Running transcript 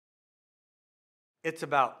It's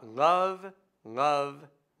about love, love,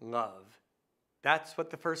 love. That's what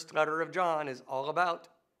the first letter of John is all about.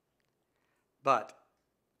 But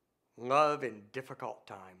love in difficult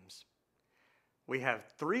times. We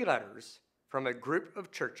have 3 letters from a group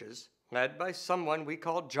of churches led by someone we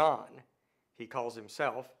call John. He calls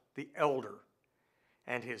himself the elder,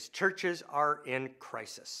 and his churches are in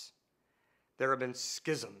crisis. There have been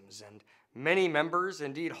schisms, and many members,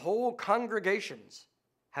 indeed whole congregations,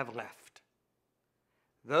 have left.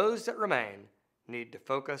 Those that remain need to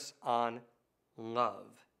focus on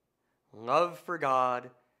love. Love for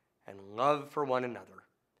God and love for one another.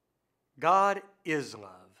 God is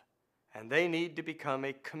love, and they need to become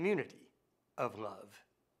a community of love.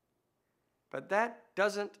 But that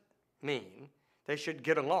doesn't mean they should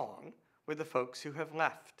get along with the folks who have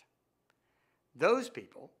left. Those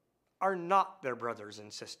people are not their brothers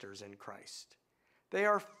and sisters in Christ. They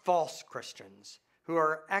are false Christians who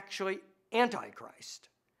are actually anti-Christ.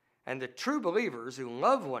 And the true believers who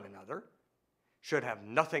love one another should have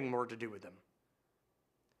nothing more to do with them.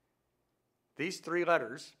 These 3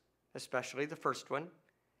 letters, especially the first one,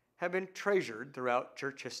 have been treasured throughout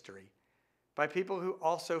church history by people who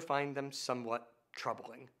also find them somewhat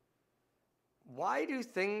troubling. Why do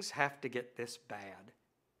things have to get this bad?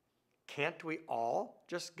 Can't we all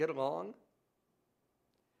just get along?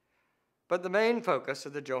 But the main focus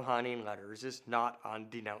of the Johannine letters is not on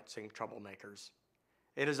denouncing troublemakers.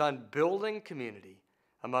 It is on building community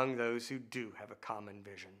among those who do have a common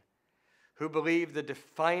vision, who believe the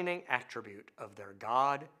defining attribute of their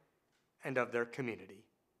God and of their community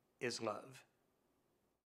is love.